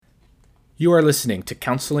You are listening to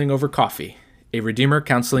Counseling Over Coffee, a Redeemer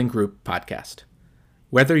Counseling Group podcast.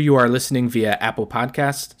 Whether you are listening via Apple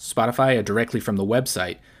Podcasts, Spotify, or directly from the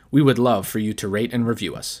website, we would love for you to rate and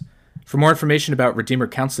review us. For more information about Redeemer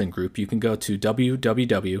Counseling Group, you can go to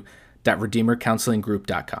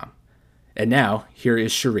www.redeemercounselinggroup.com. And now, here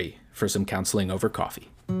is Cherie for some Counseling Over Coffee.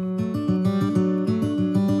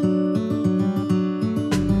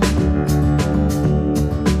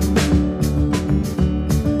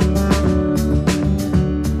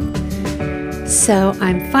 So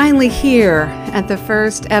I'm finally here at the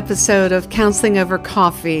first episode of Counseling Over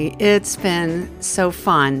Coffee. It's been so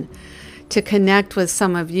fun to connect with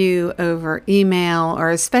some of you over email or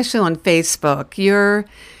especially on Facebook. Your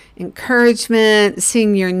encouragement,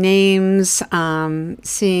 seeing your names,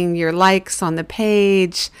 seeing your likes on the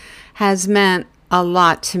page has meant a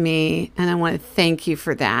lot to me, and I want to thank you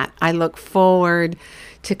for that. I look forward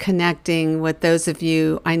to connecting with those of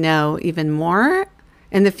you I know even more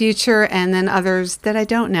in the future, and then others that I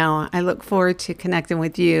don't know. I look forward to connecting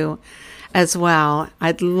with you as well.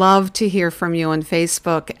 I'd love to hear from you on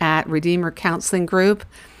Facebook at Redeemer Counseling Group,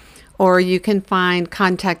 or you can find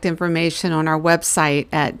contact information on our website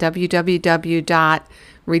at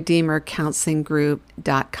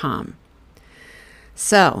www.redeemercounselinggroup.com.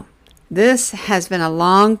 So, this has been a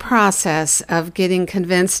long process of getting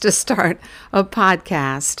convinced to start a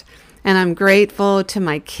podcast. And I'm grateful to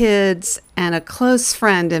my kids and a close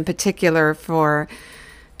friend in particular for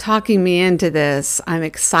talking me into this. I'm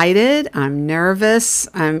excited, I'm nervous,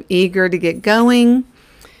 I'm eager to get going,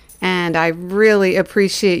 and I really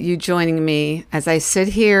appreciate you joining me as I sit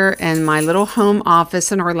here in my little home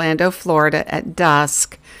office in Orlando, Florida at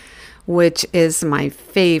dusk, which is my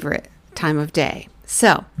favorite time of day.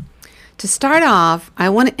 So, to start off, I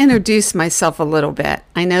want to introduce myself a little bit.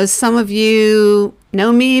 I know some of you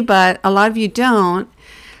know me, but a lot of you don't.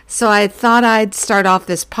 So I thought I'd start off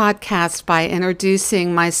this podcast by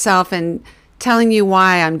introducing myself and telling you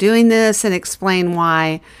why I'm doing this and explain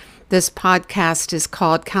why this podcast is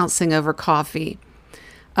called Counseling Over Coffee.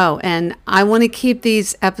 Oh, and I want to keep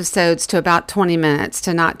these episodes to about 20 minutes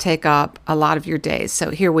to not take up a lot of your days.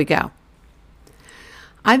 So here we go.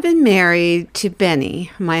 I've been married to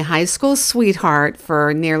Benny, my high school sweetheart,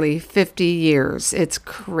 for nearly 50 years. It's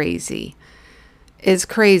crazy. It's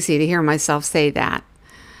crazy to hear myself say that.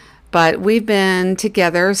 But we've been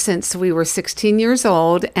together since we were 16 years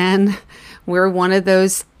old, and we're one of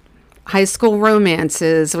those high school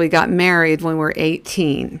romances. We got married when we were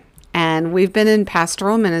 18, and we've been in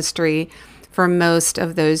pastoral ministry for most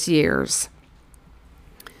of those years.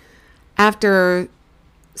 After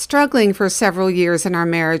struggling for several years in our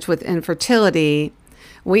marriage with infertility,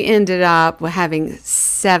 we ended up having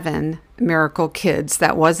 7 miracle kids.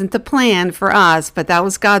 That wasn't the plan for us, but that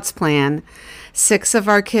was God's plan. 6 of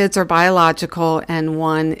our kids are biological, and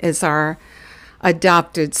 1 is our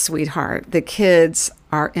adopted sweetheart. The kids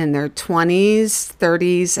are in their 20s,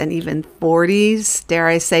 30s, and even 40s, dare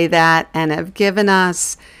I say that, and have given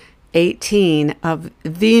us 18 of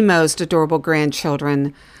the most adorable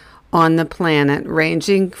grandchildren on the planet,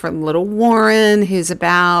 ranging from little Warren, who's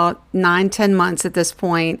about 9-10 months at this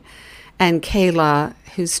point, and Kayla,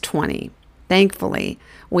 who's 20. Thankfully,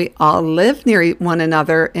 we all live near one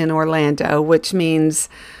another in Orlando, which means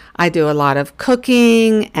I do a lot of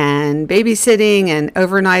cooking and babysitting and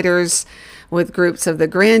overnighters with groups of the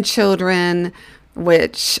grandchildren,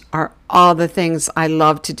 which are all the things I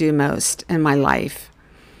love to do most in my life.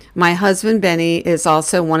 My husband, Benny, is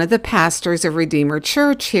also one of the pastors of Redeemer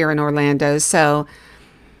Church here in Orlando, so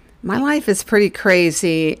my life is pretty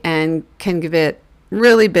crazy and can get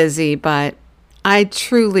really busy, but I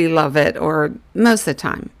truly love it, or most of the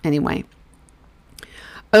time, anyway.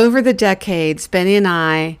 Over the decades, Benny and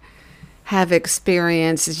I have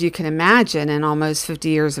experienced, as you can imagine, in almost 50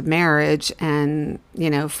 years of marriage and,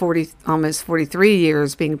 almost 43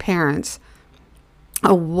 years being parents,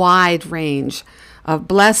 a wide range of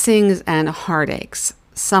blessings and heartaches,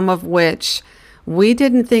 some of which we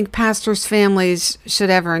didn't think pastors' families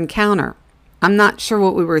should ever encounter. I'm not sure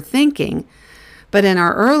what we were thinking, but in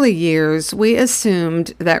our early years, we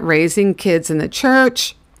assumed that raising kids in the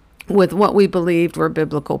church with what we believed were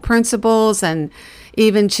biblical principles and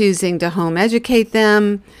even choosing to home educate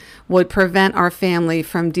them would prevent our family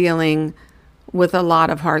from dealing with a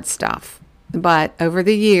lot of hard stuff. But over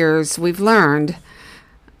the years, we've learned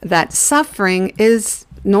that suffering is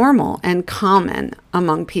normal and common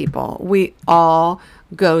among people. We all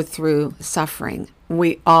go through suffering.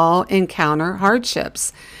 We all encounter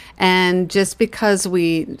hardships. And just because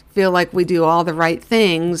we feel like we do all the right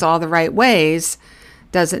things, all the right ways,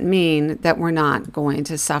 doesn't mean that we're not going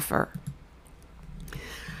to suffer.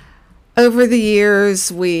 Over the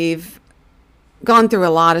years, we've gone through a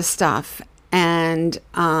lot of stuff, and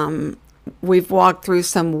we've walked through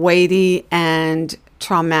some weighty and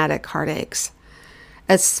traumatic heartaches,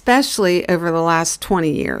 especially over the last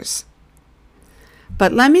 20 years.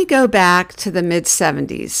 But let me go back to the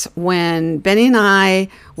mid-70s when Benny and I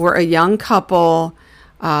were a young couple.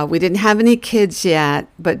 We didn't have any kids yet,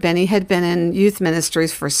 but Benny had been in youth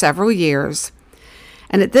ministries for several years.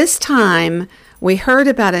 And at this time, we heard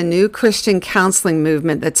about a new Christian counseling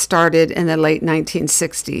movement that started in the late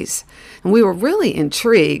 1960s. And we were really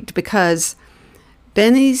intrigued because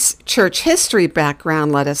Benny's church history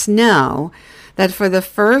background let us know that for the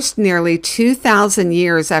first nearly 2,000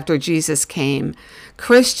 years after Jesus came,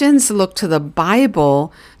 Christians looked to the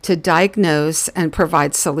Bible to diagnose and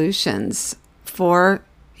provide solutions for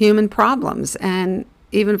human problems and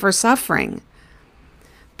even for suffering.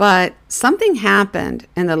 But something happened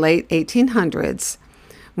in the late 1800s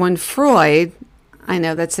when Freud, I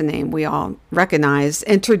know that's a name we all recognize,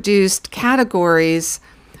 introduced categories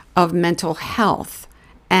of mental health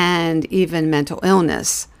and even mental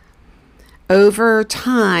illness. Over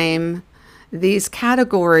time, these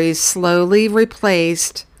categories slowly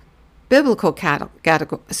replaced biblical categories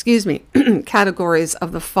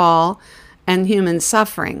of the fall and human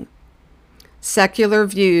suffering. Secular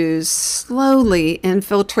views slowly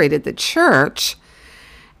infiltrated the church,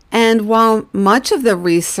 and while much of the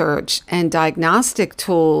research and diagnostic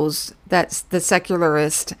tools that the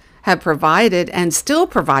secularists have provided and still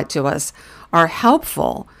provide to us are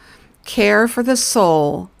helpful, care for the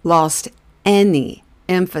soul lost any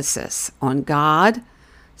emphasis on God,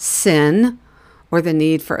 sin, or the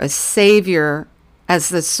need for a Savior as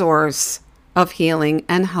the source of healing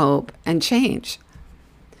and hope and change.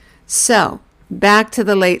 So, back to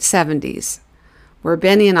the late 70s, where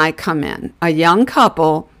Benny and I come in, a young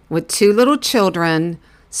couple with 2 little children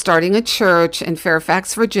starting a church in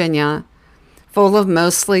Fairfax, Virginia, full of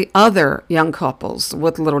mostly other young couples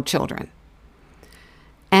with little children.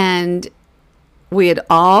 And we had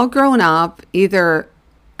all grown up either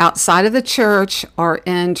outside of the church or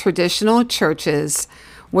in traditional churches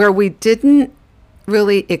where we didn't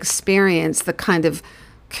really experience the kind of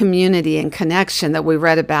community and connection that we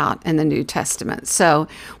read about in the New Testament. So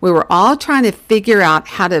we were all trying to figure out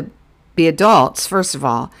how to be adults, first of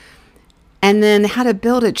all, and then how to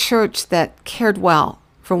build a church that cared well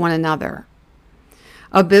for one another.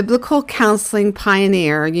 A biblical counseling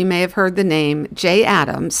pioneer, you may have heard the name, Jay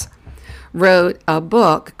Adams, wrote a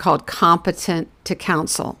book called Competent to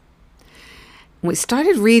Counsel. We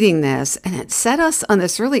started reading this, and it set us on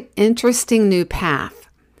this really interesting new path.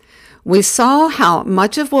 We saw how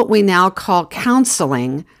much of what we now call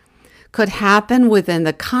counseling could happen within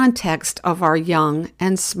the context of our young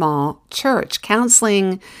and small church.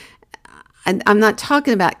 Counseling, and I'm not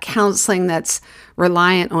talking about counseling that's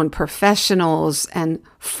reliant on professionals and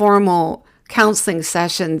formal counseling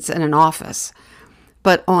sessions in an office,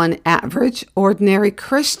 but on average, ordinary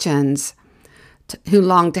Christians who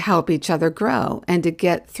long to help each other grow and to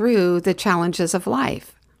get through the challenges of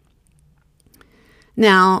life.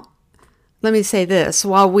 Now, let me say this.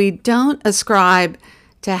 While we don't ascribe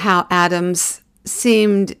to how Adams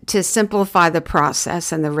seemed to simplify the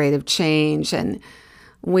process and the rate of change, and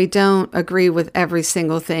we don't agree with every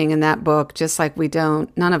single thing in that book, just like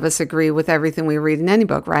none of us agree with everything we read in any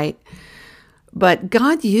book, right? But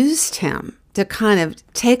God used him to kind of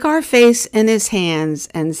take our face in his hands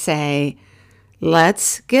and say,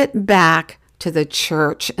 let's get back to the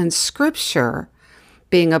church and Scripture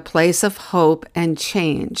being a place of hope and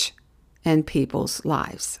change in people's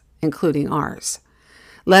lives, including ours.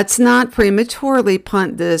 Let's not prematurely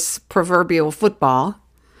punt this proverbial football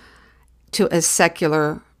to a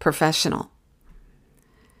secular professional.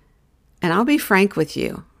 And I'll be frank with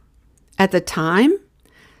you. At the time,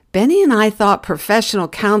 Benny and I thought professional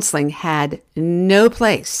counseling had no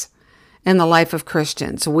place in the life of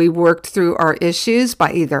Christians. We worked through our issues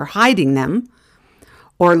by either hiding them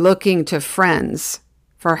or looking to friends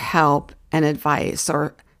for help and advice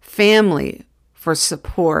or family for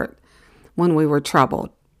support when we were troubled.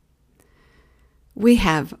 We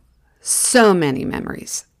have so many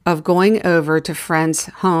memories of going over to friends'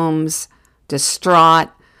 homes, distraught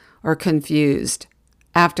or confused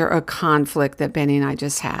after a conflict that Benny and I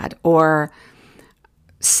just had, or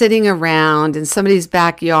sitting around in somebody's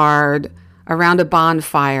backyard around a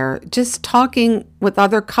bonfire, just talking with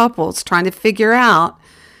other couples, trying to figure out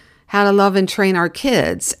how to love and train our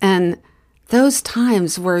kids. And those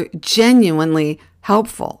times were genuinely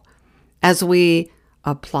helpful as we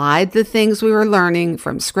applied the things we were learning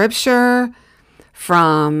from Scripture,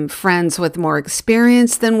 from friends with more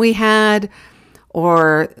experience than we had,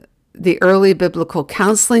 or the early biblical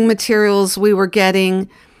counseling materials we were getting,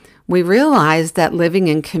 we realized that living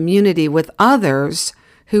in community with others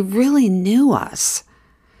who really knew us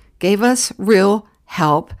gave us real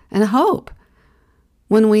help and hope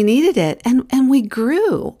when we needed it. And we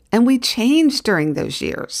grew and we changed during those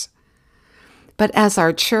years. But as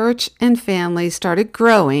our church and family started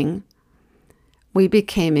growing, we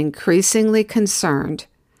became increasingly concerned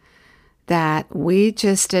that we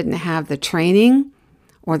just didn't have the training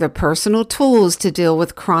or the personal tools to deal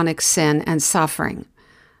with chronic sin and suffering,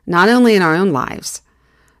 not only in our own lives,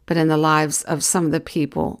 but in the lives of some of the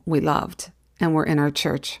people we loved and were in our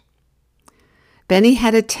church. Benny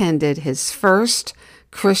had attended his first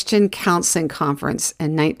Christian counseling conference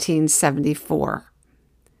in 1974.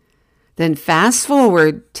 Then fast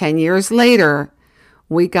forward 10 years later,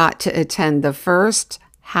 we got to attend the first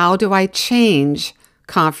How Do I Change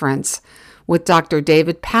conference with Dr.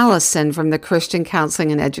 David Pallison from the Christian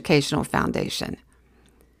Counseling and Educational Foundation.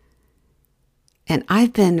 And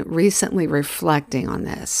I've been recently reflecting on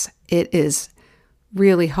this. It is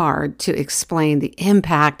really hard to explain the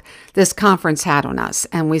impact this conference had on us.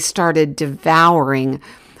 And we started devouring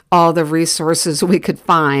all the resources we could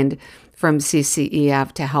find from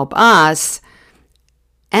CCEF to help us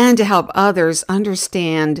and to help others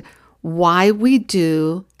understand why we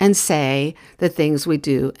do and say the things we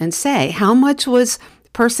do and say. How much was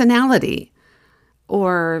personality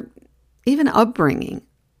or even upbringing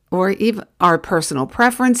or even our personal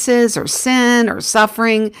preferences or sin or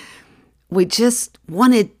suffering? We just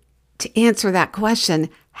wanted to answer that question,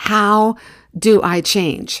 how do I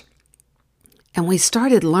change? And we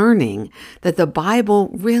started learning that the Bible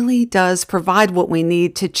really does provide what we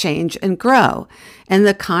need to change and grow in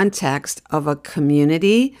the context of a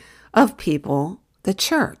community of people, the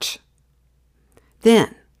church.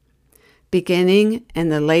 Then, beginning in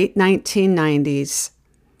the late 1990s,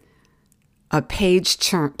 a page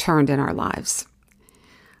turned in our lives.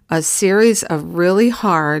 A series of really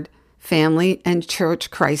hard family and church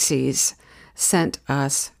crises sent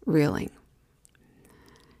us reeling.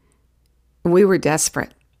 We were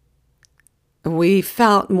desperate. We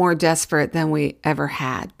felt more desperate than we ever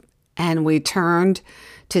had. And we turned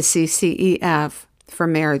to CCEF for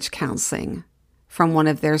marriage counseling from one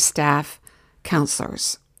of their staff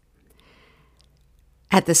counselors.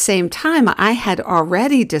 At the same time, I had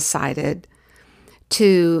already decided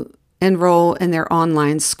to enroll in their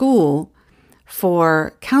online school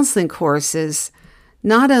for counseling courses,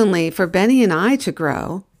 not only for Benny and I to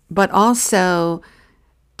grow, but also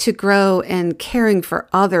to grow in caring for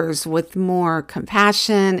others with more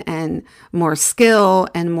compassion and more skill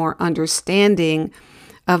and more understanding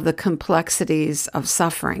of the complexities of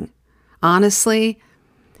suffering. Honestly,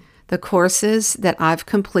 the courses that I've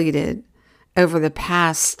completed over the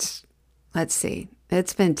past,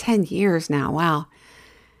 it's been 10 years now. Wow.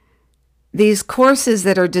 These courses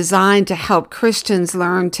that are designed to help Christians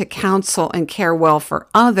learn to counsel and care well for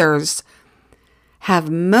others have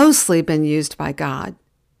mostly been used by God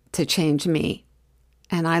to change me.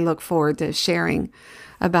 And I look forward to sharing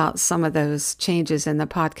about some of those changes in the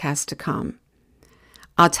podcast to come.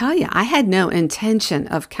 I'll tell you, I had no intention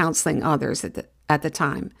of counseling others at the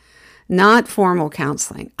time, not formal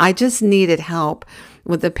counseling. I just needed help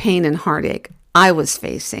with the pain and heartache I was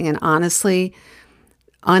facing. And honestly,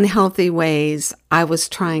 unhealthy ways I was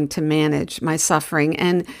trying to manage my suffering.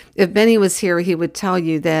 And if Benny was here, he would tell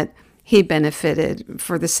you that he benefited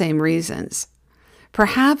for the same reasons.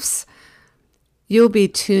 Perhaps you'll be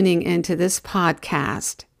tuning into this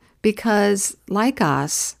podcast because, like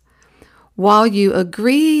us, while you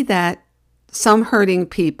agree that some hurting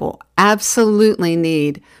people absolutely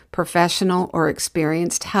need professional or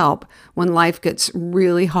experienced help when life gets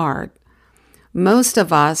really hard, most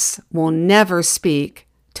of us will never speak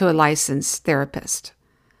to a licensed therapist.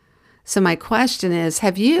 So my question is,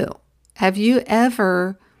 have you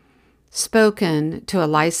ever spoken to a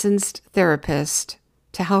licensed therapist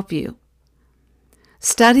to help you?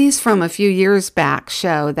 Studies from a few years back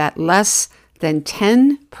show that less than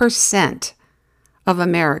 10% of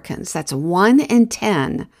Americans, that's 1 in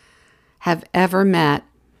 10, have ever met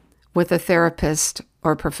with a therapist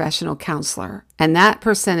or professional counselor. And that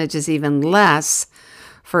percentage is even less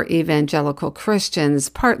for evangelical Christians,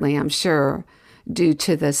 partly, I'm sure, due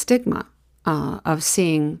to the stigma of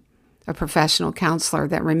seeing a professional counselor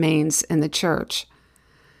that remains in the church.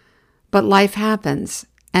 But life happens,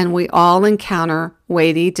 and we all encounter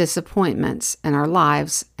weighty disappointments in our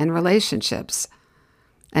lives and relationships.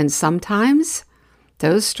 And sometimes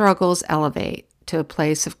those struggles elevate to a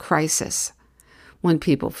place of crisis when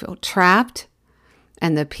people feel trapped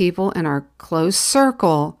and the people in our close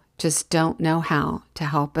circle just don't know how to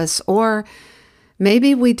help us, or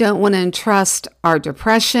maybe we don't want to entrust our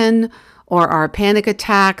depression or our panic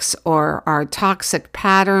attacks or our toxic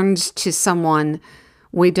patterns to someone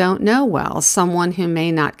we don't know well, someone who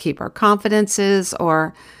may not keep our confidences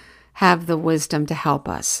or have the wisdom to help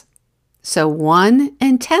us. So 1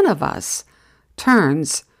 in 10 of us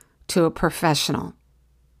turns to a professional.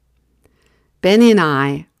 Benny and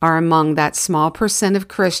I are among that small percent of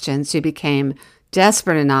Christians who became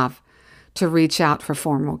desperate enough to reach out for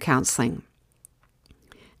formal counseling.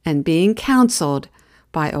 And being counseled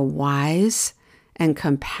by a wise and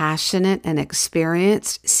compassionate and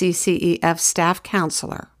experienced CCEF staff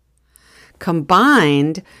counselor,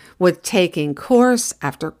 combined with taking course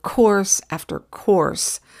after course after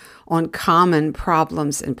course on common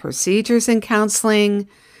problems and procedures in counseling,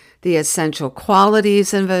 the essential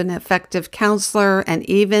qualities of an effective counselor, and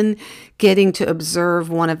even getting to observe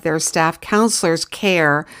one of their staff counselors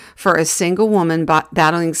care for a single woman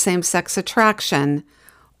battling same-sex attraction.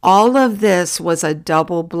 All of this was a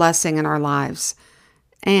double blessing in our lives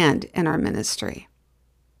and in our ministry.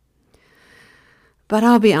 But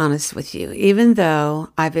I'll be honest with you, even though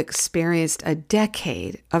I've experienced a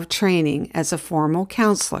decade of training as a formal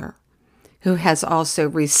counselor who has also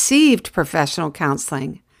received professional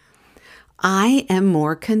counseling, I am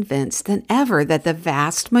more convinced than ever that the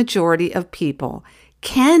vast majority of people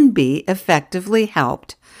can be effectively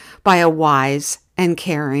helped by a wise and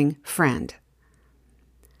caring friend.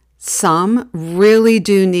 Some really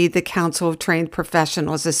do need the counsel of trained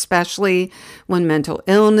professionals, especially when mental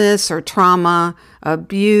illness or trauma,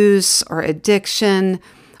 abuse or addiction,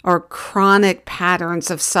 or chronic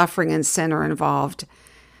patterns of suffering and sin are involved.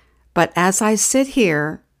 But as I sit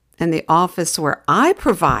here in the office where I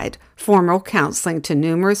provide formal counseling to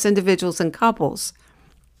numerous individuals and couples,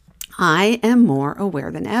 I am more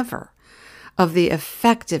aware than ever of the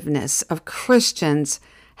effectiveness of Christians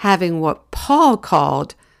having what Paul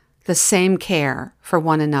called the same care for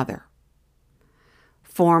one another.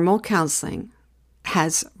 Formal counseling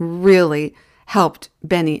has really helped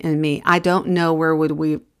Benny and me. I don't know where we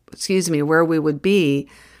would be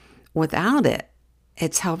without it.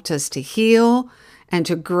 It's helped us to heal and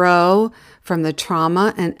to grow from the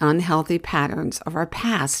trauma and unhealthy patterns of our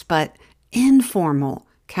past. But informal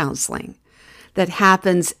counseling that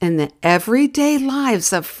happens in the everyday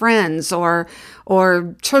lives of friends or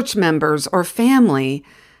church members or family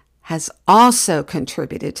has also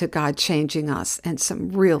contributed to God changing us in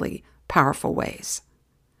some really powerful ways.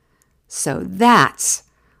 So that's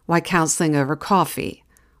why Counseling Over Coffee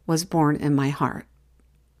was born in my heart.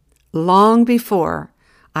 Long before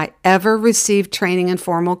I ever received training in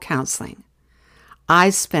formal counseling,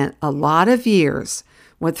 I spent a lot of years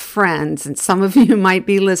with friends, and some of you might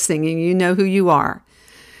be listening and you know who you are,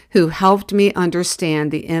 who helped me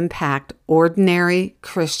understand the impact ordinary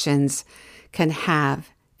Christians can have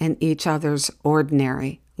in each other's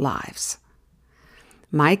ordinary lives.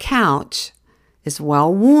 My couch is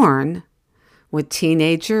well worn with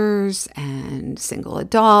teenagers and single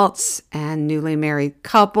adults and newly married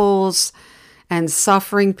couples and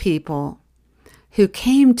suffering people who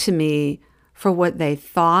came to me for what they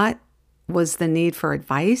thought was the need for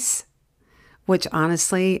advice, which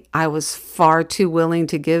honestly I was far too willing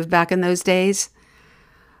to give back in those days.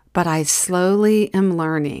 But I slowly am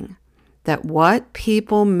learning that what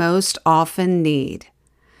people most often need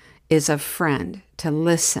is a friend to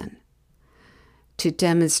listen, to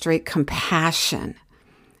demonstrate compassion,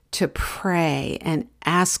 to pray and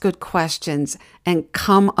ask good questions and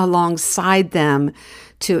come alongside them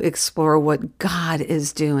to explore what God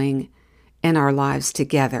is doing in our lives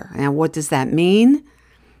together. And what does that mean?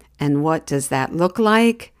 And what does that look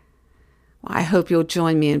like? Well, I hope you'll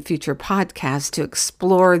join me in future podcasts to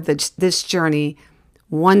explore this journey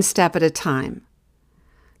one step at a time.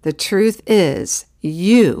 The truth is,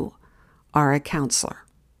 you are a counselor.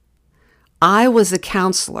 I was a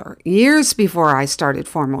counselor years before I started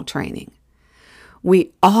formal training.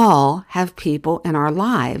 We all have people in our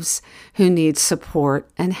lives who need support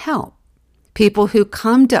and help. People who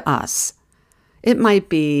come to us. It might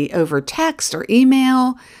be over text or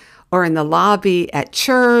email, or in the lobby at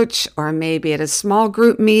church, or maybe at a small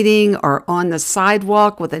group meeting, or on the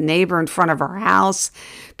sidewalk with a neighbor in front of our house.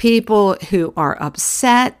 People who are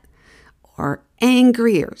upset or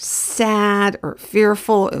angry or sad or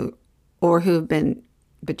fearful or who've been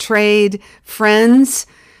betrayed. Friends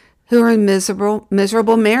who are in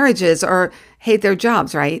miserable marriages or hate their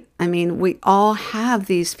jobs, right? I mean, we all have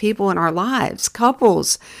these people in our lives.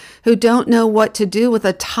 Couples who don't know what to do with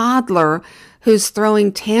a toddler who's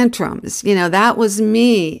throwing tantrums. You know, that was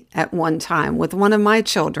me at one time with one of my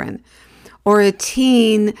children. Or a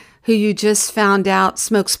teen who you just found out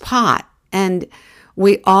smokes pot, and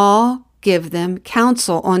we all give them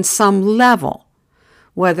counsel on some level,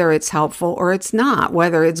 whether it's helpful or it's not,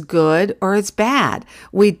 whether it's good or it's bad.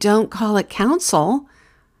 We don't call it counsel,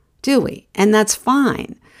 do we? And that's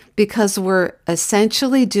fine, because we're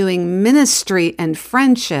essentially doing ministry and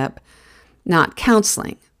friendship, not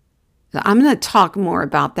counseling. I'm going to talk more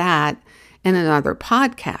about that in another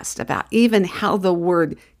podcast, about even how the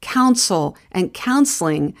word counsel and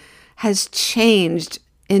counseling has changed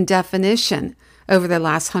in definition over the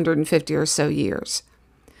last 150 or so years.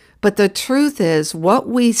 But the truth is, what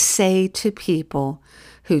we say to people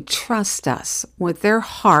who trust us with their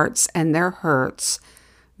hearts and their hurts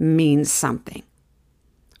means something,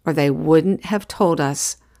 or they wouldn't have told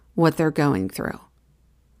us what they're going through.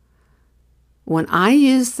 When I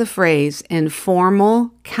use the phrase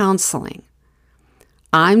informal counseling,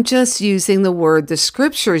 I'm just using the word the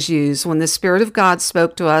scriptures use when the Spirit of God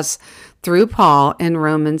spoke to us through Paul in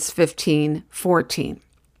Romans 15:14,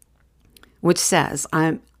 which says,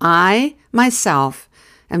 I myself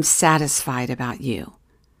am satisfied about you,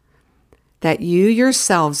 that you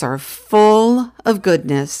yourselves are full of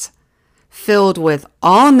goodness, filled with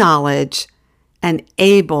all knowledge, and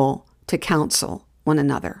able to counsel one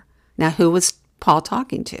another. Now, who was Paul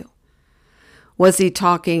talking to? Was he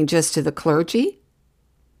talking just to the clergy?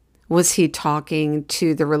 Was he talking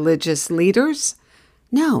to the religious leaders?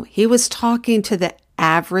 No, he was talking to the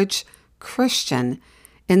average Christian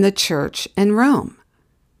in the church in Rome.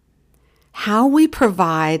 How we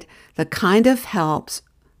provide the kind of help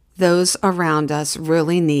those around us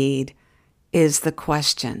really need is the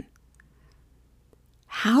question.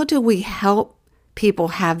 How do we help people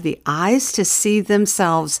have the eyes to see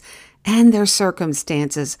themselves and their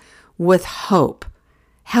circumstances with hope?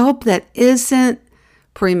 Help that isn't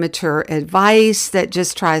premature advice that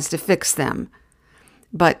just tries to fix them,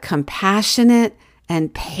 but compassionate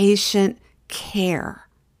and patient care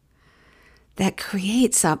that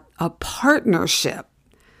creates a partnership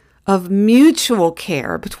of mutual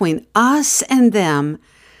care between us and them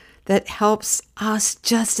that helps us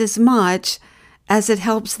just as much as it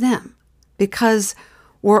helps them, because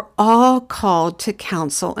we're all called to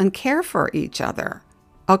counsel and care for each other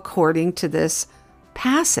according to this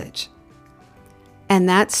passage. And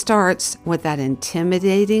that starts with that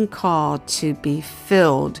intimidating call to be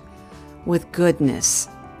filled with goodness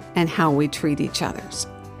and how we treat each other,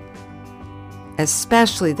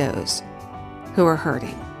 especially those who are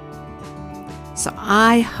hurting. So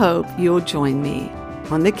I hope you'll join me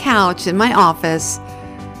on the couch in my office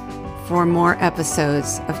for more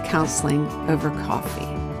episodes of Counseling Over Coffee.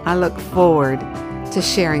 I look forward to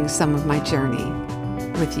sharing some of my journey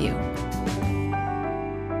with you.